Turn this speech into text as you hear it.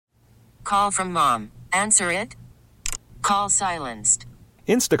Call from mom. Answer it. Call silenced.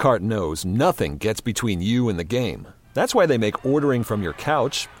 Instacart knows nothing gets between you and the game. That's why they make ordering from your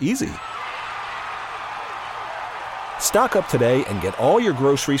couch easy. Stock up today and get all your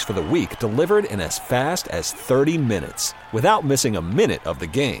groceries for the week delivered in as fast as 30 minutes without missing a minute of the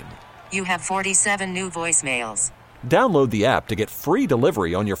game. You have 47 new voicemails. Download the app to get free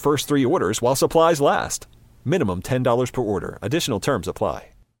delivery on your first 3 orders while supplies last. Minimum $10 per order. Additional terms apply.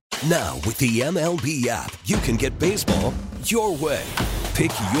 Now, with the MLB app, you can get baseball your way.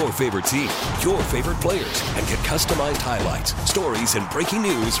 Pick your favorite team, your favorite players, and get customized highlights, stories, and breaking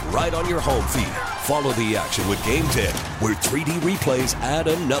news right on your home feed. Follow the action with Game 10, where 3D replays add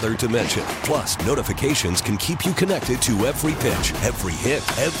another dimension. Plus, notifications can keep you connected to every pitch, every hit,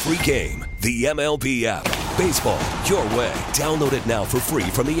 every game. The MLB app. Baseball your way. Download it now for free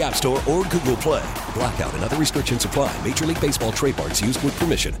from the App Store or Google Play. Blackout and other restrictions apply. Major League Baseball trademarks used with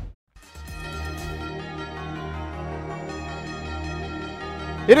permission.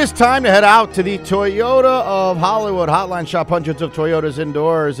 It is time to head out to the Toyota of Hollywood Hotline. Shop hundreds of Toyotas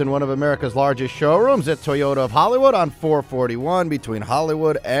indoors in one of America's largest showrooms at Toyota of Hollywood on 441 between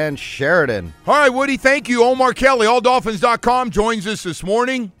Hollywood and Sheridan. All right, Woody, thank you. Omar Kelly, alldolphins.com, joins us this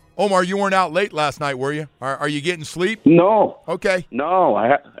morning. Omar, you weren't out late last night, were you? Are you getting sleep? No. Okay. No,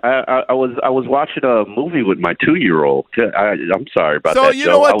 I was watching a movie with my 2-year-old. I'm sorry about that. So you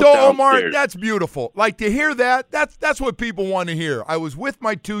know what, though, Omar? Downstairs. That's beautiful. Like, to hear that, that's what people want to hear. I was with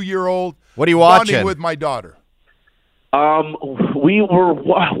my 2-year-old. What are you watching? Bonding with my daughter. What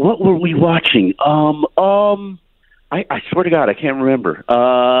were we watching? I swear to God, I can't remember.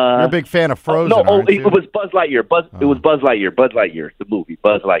 You're a big fan of Frozen, it was Buzz Lightyear. It was Buzz Lightyear. Buzz Lightyear, the movie,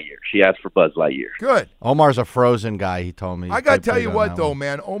 Buzz Lightyear. She asked for Buzz Lightyear. Good. Omar's a Frozen guy, he told me. I got to tell you what, though,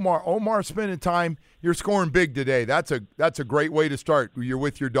 man. Omar spending time, you're scoring big today. That's a great way to start. You're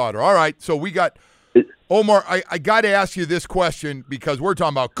with your daughter. All right, so we got – Omar, I got to ask you this question because we're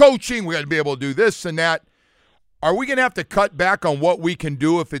talking about coaching. We got to be able to do this and that. Are we going to have to cut back on what we can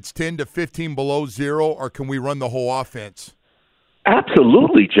do if it's 10 to 15 below zero, or can we run the whole offense?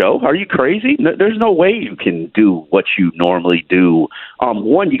 Absolutely, Joe. Are you crazy? There's no way you can do what you normally do.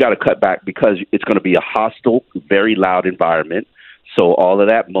 One, you got to cut back because it's going to be a hostile, very loud environment. So all of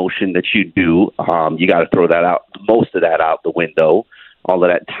that motion that you do, you got to throw that out, most of that out the window. All of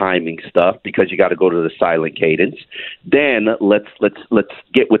that timing stuff because you got to go to the silent cadence. Then let's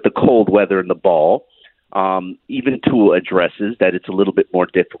get with the cold weather and the ball. Even Tua addresses that it's a little bit more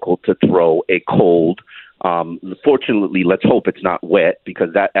difficult to throw a cold. Fortunately, let's hope it's not wet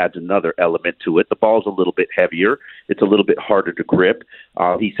because that adds another element to it. The ball's a little bit heavier. It's a little bit harder to grip.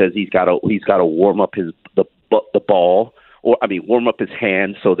 He says he's got to warm up the ball, warm up his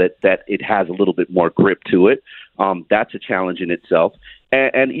hand so that it has a little bit more grip to it. That's a challenge in itself.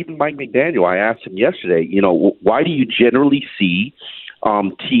 And even Mike McDaniel, I asked him yesterday, why do you generally see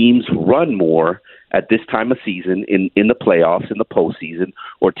teams run more at this time of season in the playoffs, in the postseason,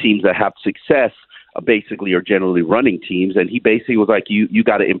 or teams that have success basically are generally running teams? And he basically was like, you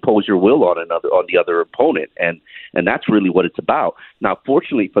got to impose your will on the other opponent, and that's really what it's about. Now,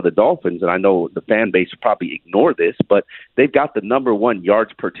 fortunately for the Dolphins, and I know the fan base will probably ignore this, but they've got the number 1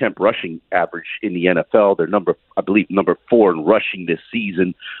 yards per attempt rushing average in the NFL. They're number 4 in rushing this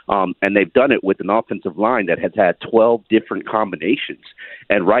season, and they've done it with an offensive line that has had 12 different combinations.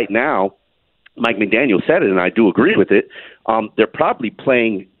 And right now, Mike McDaniel said it, and I do agree with it. They're probably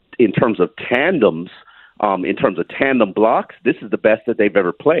playing in terms of tandems, in terms of tandem blocks. This is the best that they've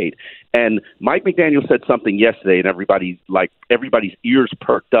ever played. And Mike McDaniel said something yesterday, and everybody's ears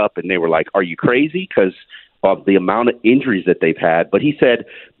perked up, and they were like, "Are you crazy?" Because of the amount of injuries that they've had. But he said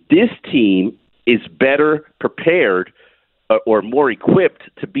this team is better prepared or more equipped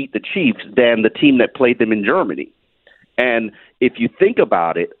to beat the Chiefs than the team that played them in Germany. And if you think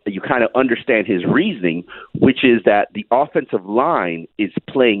about it, you kind of understand his reasoning, which is that the offensive line is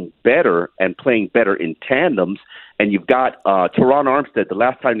playing better and playing better in tandems. And you've got Teron Armstead. The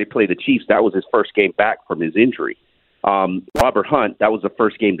last time they played the Chiefs, that was his first game back from his injury. Robert Hunt, that was the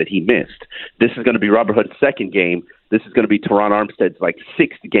first game that he missed. This is going to be Robert Hunt's second game. This is going to be Teron Armstead's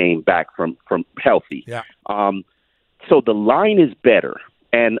sixth game back from healthy. Yeah. So the line is better.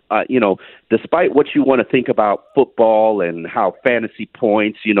 And, despite what you want to think about football and how fantasy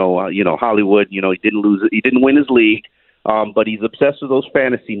points, Hollywood, he didn't win his league, but he's obsessed with those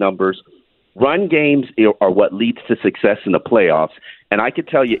fantasy numbers. Run games are what leads to success in the playoffs. And I can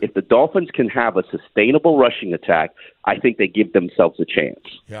tell you, if the Dolphins can have a sustainable rushing attack, I think they give themselves a chance.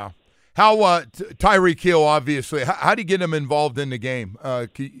 Yeah. How Tyreek Hill, obviously, how do you get him involved in the game?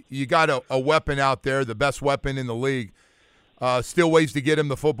 You got a weapon out there, the best weapon in the league. Still ways to get him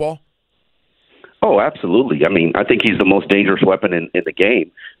the football? Oh, absolutely. I mean, I think he's the most dangerous weapon in the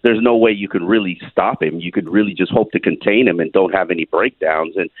game. There's no way you can really stop him. You could really just hope to contain him and don't have any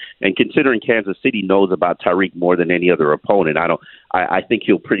breakdowns. And considering Kansas City knows about Tyreek more than any other opponent, I think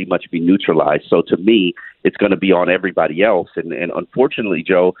he'll pretty much be neutralized. So to me, it's going to be on everybody else. And unfortunately,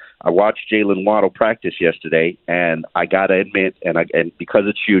 Joe, I watched Jalen Waddle practice yesterday, and I got to admit, and because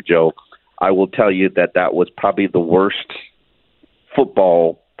it's you, Joe, I will tell you that was probably the worst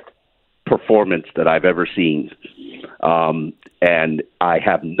football performance that I've ever seen. And I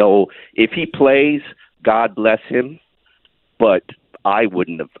have if he plays, God bless him, but I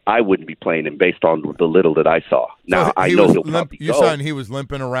wouldn't be playing him based on the little that I saw. Now, so I know he'll probably go. You're saying he was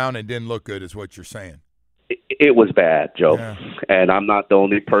limping around and didn't look good is what you're saying. It was bad, Joe. Yeah. And I'm not the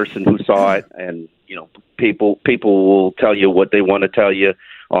only person who saw it. And, people will tell you what they want to tell you.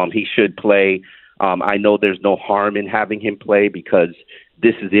 He should play. I know there's no harm in having him play because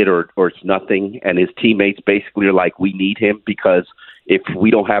this is it or it's nothing. And his teammates basically are like, we need him because if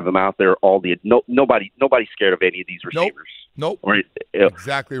we don't have him out there, nobody's scared of any of these receivers. Nope.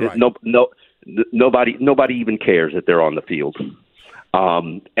 Exactly right. Nobody even cares that they're on the field.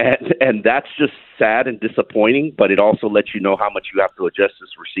 And that's just sad and disappointing, but it also lets you know how much you have to adjust this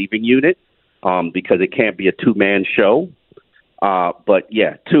receiving unit because it can't be a two-man show. But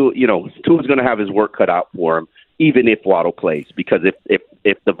yeah, Tua's going to have his work cut out for him, even if Waddle plays, because if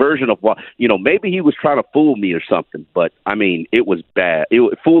the version of maybe he was trying to fool me or something, but I mean, it was bad. It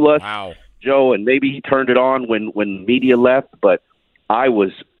would fool us, wow, Joe, and maybe he turned it on when media left, but my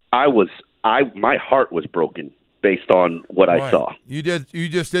heart was broken based on what I saw. You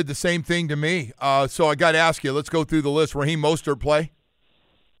just did the same thing to me. So I got to ask you, let's go through the list. Raheem Mostert play?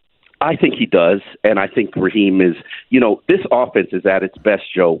 I think he does, and I think Raheem is, this offense is at its best,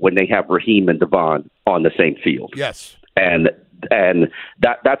 Joe, when they have Raheem and Devon on the same field. Yes. And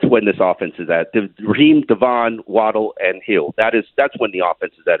that's when this offense is at. Raheem, Devon, Waddle, and Hill. That's when the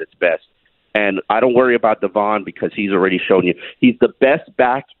offense is at its best. And I don't worry about Devon because he's already shown you he's the best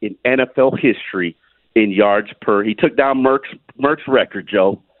back in NFL history in yards per. He took down Merck's record,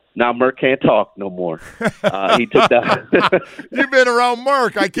 Joe. Now Merck can't talk no more. He took down. You've been around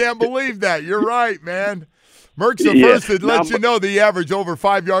Merck. I can't believe that. You're right, man. Merck's the first that lets you know the average over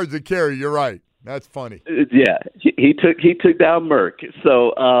 5 yards a carry. You're right. That's funny. Yeah, he took down Merck.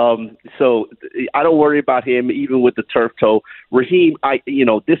 So I don't worry about him even with the turf toe. Raheem,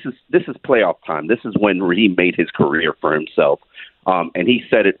 this is playoff time. This is when Raheem made his career for himself. And he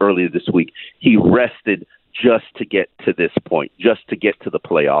said it earlier this week. He rested just to get to this point, just to get to the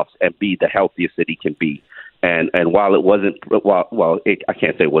playoffs and be the healthiest that he can be. And while it wasn't, I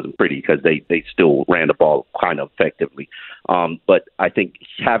can't say it wasn't pretty because they still ran the ball kind of effectively. But I think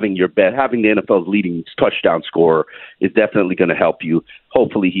having the NFL's leading touchdown scorer is definitely going to help you.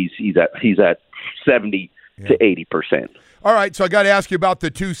 Hopefully he's at 70 to 80%. All right, so I got to ask you about the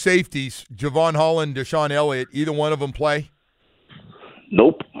two safeties, Javon Holland, Deshaun Elliott. Either one of them play?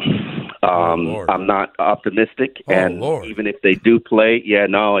 Nope. I'm not optimistic, and even if they do play,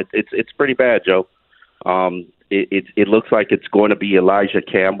 it's pretty bad, Joe. It looks like it's going to be Elijah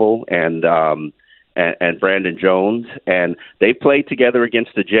Campbell and Brandon Jones, and they played together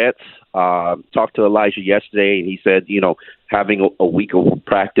against the Jets. Talked to Elijah yesterday, and he said, having a week of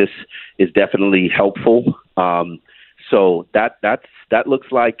practice is definitely helpful. So that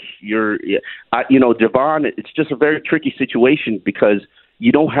looks like Devon. It's just a very tricky situation because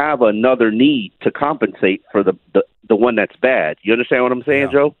you don't have another need to compensate for the one that's bad. You understand what I'm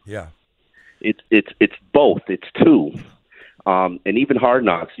saying, Joe? Yeah. It's both. It's two. And even Hard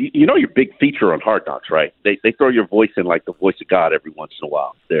Knocks. Your big feature on Hard Knocks, right? They throw your voice in like the voice of God every once in a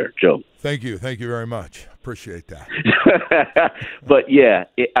while. There, Joe. Thank you very much. Appreciate that. But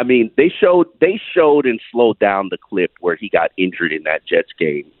they showed and slowed down the clip where he got injured in that Jets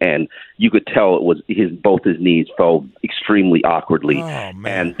game, and you could tell it was both his knees fell extremely awkwardly. Oh,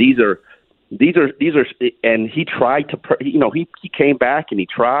 man. And these are, and he tried to, he came back and he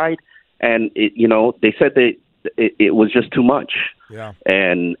tried, and they said that it was just too much. Yeah.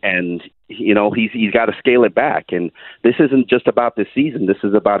 And he's got to scale it back, and this isn't just about this season. This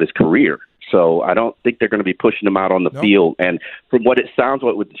is about his career. So I don't think they're going to be pushing him out on the field. And from what it sounds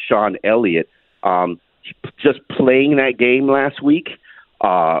like with Deshaun Elliott, just playing that game last week,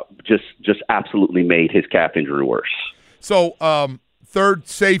 just absolutely made his calf injury worse. So third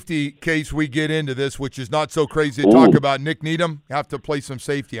safety case we get into this, which is not so crazy to talk about. Nick Needham have to play some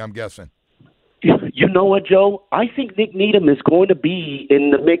safety, I'm guessing. You know what, Joe? I think Nick Needham is going to be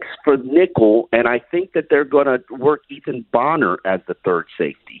in the mix for nickel, and I think that they're going to work Ethan Bonner as the third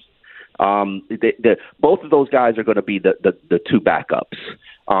safety. Both of those guys are going to be the two backups.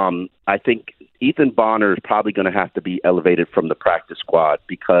 I think Ethan Bonner is probably going to have to be elevated from the practice squad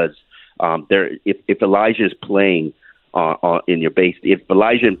because if Elijah is playing in your base, if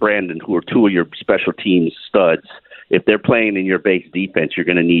Elijah and Brandon, who are two of your special teams studs, if they're playing in your base defense, you're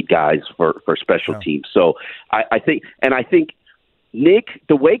going to need guys for special teams. So I think Nick,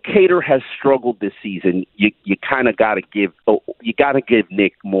 the way Cater has struggled this season, you kind of got to give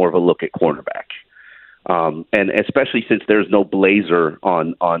Nick more of a look at cornerback. And especially since there's no Blazer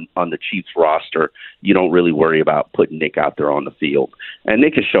on the Chiefs roster, you don't really worry about putting Nick out there on the field. And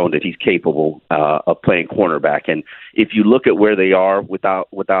Nick has shown that he's capable of playing cornerback. And if you look at where they are without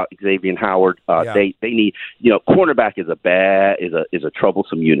Xavier Howard, they need, cornerback is a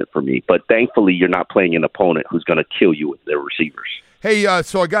troublesome unit for me. But thankfully, you're not playing an opponent who's going to kill you with their receivers. Hey,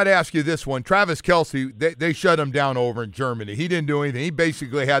 so I got to ask you this one. Travis Kelce, they shut him down over in Germany. He didn't do anything. He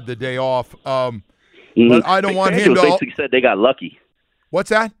basically had the day off. But I don't want him to. Basically said they got lucky. What's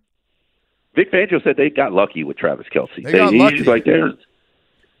that? Vic Fangio said they got lucky with Travis Kelce. They got lucky. Like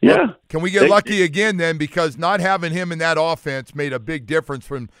well, can we get lucky again then? Because not having him in that offense made a big difference.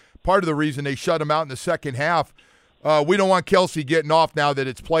 From part of the reason they shut him out in the second half. We don't want Kelce getting off now that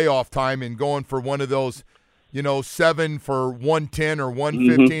it's playoff time and going for one of those, 7 for 110 or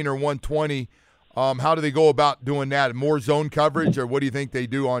 115 or 120. How do they go about doing that? More zone coverage, or what do you think they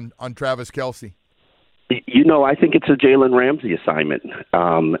do on Travis Kelce? I think it's a Jalen Ramsey assignment,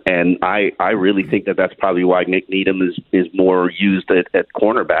 and I really think that's probably why Nick Needham is more used at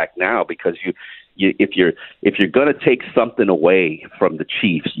cornerback now, because if you're going to take something away from the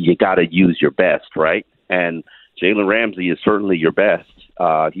Chiefs, you got to use your best, right? And Jalen Ramsey is certainly your best.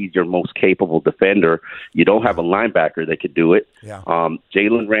 He's your most capable defender. You don't have a linebacker that could do it. Yeah.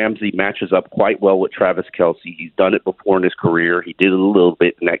 Jalen Ramsey matches up quite well with Travis Kelce. He's done it before in his career. He did it a little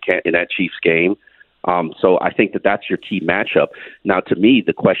bit in that Chiefs game. So I think that's your key matchup. Now, to me,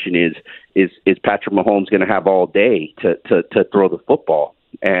 the question is Patrick Mahomes going to have all day to throw the football?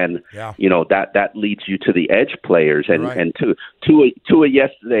 And, that leads you to the edge players. And, right. and Tua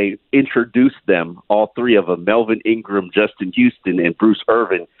yesterday introduced them, all three of them, Melvin Ingram, Justin Houston, and Bruce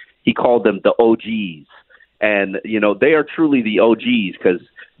Irvin. He called them the OGs. And, they are truly the OGs because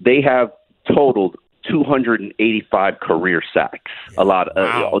they have totaled 285 career sacks, a lot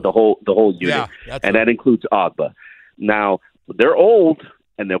of the whole unit, and that includes Agba. Now they're old,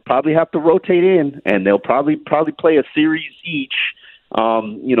 and they'll probably have to rotate in, and they'll probably play a series each.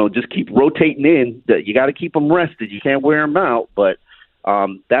 Just keep rotating in. You got to keep them rested. You can't wear them out, but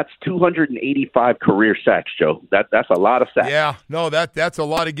that's 285 career sacks, Joe. That's a lot of sacks. Yeah, no, that's a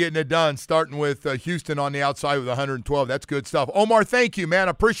lot of getting it done, starting with Houston on the outside with 112. That's good stuff. Omar, thank you, man.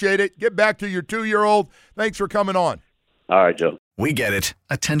 Appreciate it. Get back to your 2-year-old. Thanks for coming on. All right, Joe. We get it.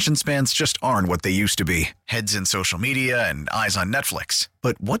 Attention spans just aren't what they used to be. Heads in social media and eyes on Netflix.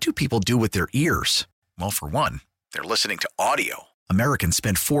 But what do people do with their ears? Well, for one, they're listening to audio. Americans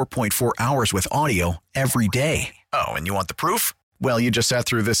spend 4.4 hours with audio every day. Oh, and you want the proof? Well, you just sat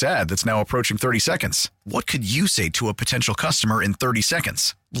through this ad that's now approaching 30 seconds. What could you say to a potential customer in 30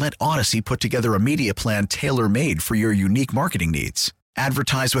 seconds? Let Odyssey put together a media plan tailor-made for your unique marketing needs.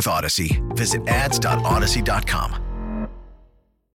 Advertise with Odyssey. Visit ads.odyssey.com.